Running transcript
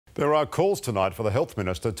There are calls tonight for the Health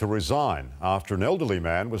Minister to resign after an elderly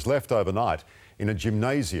man was left overnight in a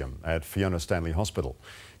gymnasium at Fiona Stanley Hospital.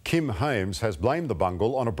 Kim Hames has blamed the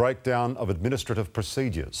bungle on a breakdown of administrative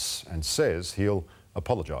procedures and says he'll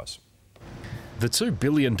apologise. The $2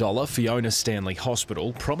 billion Fiona Stanley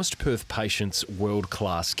Hospital promised Perth patients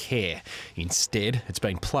world-class care. Instead, it's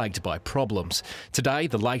been plagued by problems. Today,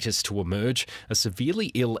 the latest to emerge, a severely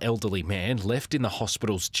ill elderly man left in the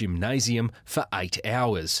hospital's gymnasium for 8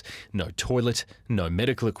 hours. No toilet, no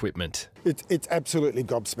medical equipment. It's absolutely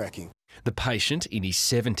gobsmacking. The patient, in his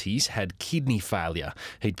 70s, had kidney failure.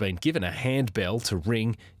 He'd been given a handbell to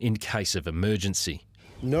ring in case of emergency.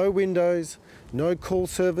 No windows, no call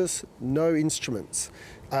service, no instruments.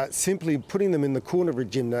 Simply putting them in the corner of a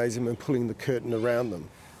gymnasium and pulling the curtain around them.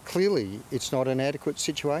 Clearly, it's not an adequate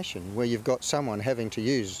situation where you've got someone having to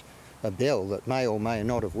use a bell that may or may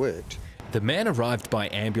not have worked. The man arrived by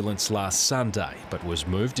ambulance last Sunday, but was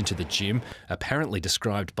moved into the gym, apparently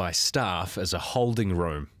described by staff as a holding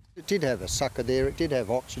room. It did have a sucker there, it did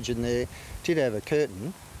have oxygen there, it did have a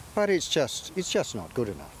curtain, but it's just not good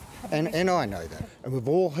enough. And I know that. And we've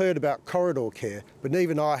all heard about corridor care, but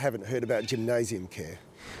even I haven't heard about gymnasium care.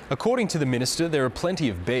 According to the Minister, there are plenty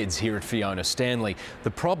of beds here at Fiona Stanley.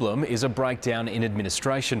 The problem is a breakdown in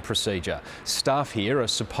administration procedure. Staff here are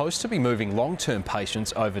supposed to be moving long-term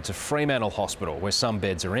patients over to Fremantle Hospital, where some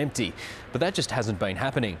beds are empty, but that just hasn't been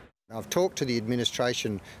happening. I've talked to the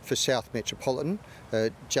administration for South Metropolitan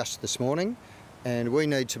just this morning, and we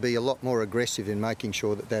need to be a lot more aggressive in making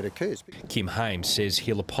sure that that occurs. Kim Hames says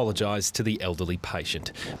he'll apologise to the elderly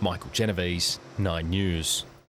patient. Michael Genovese, 9 News.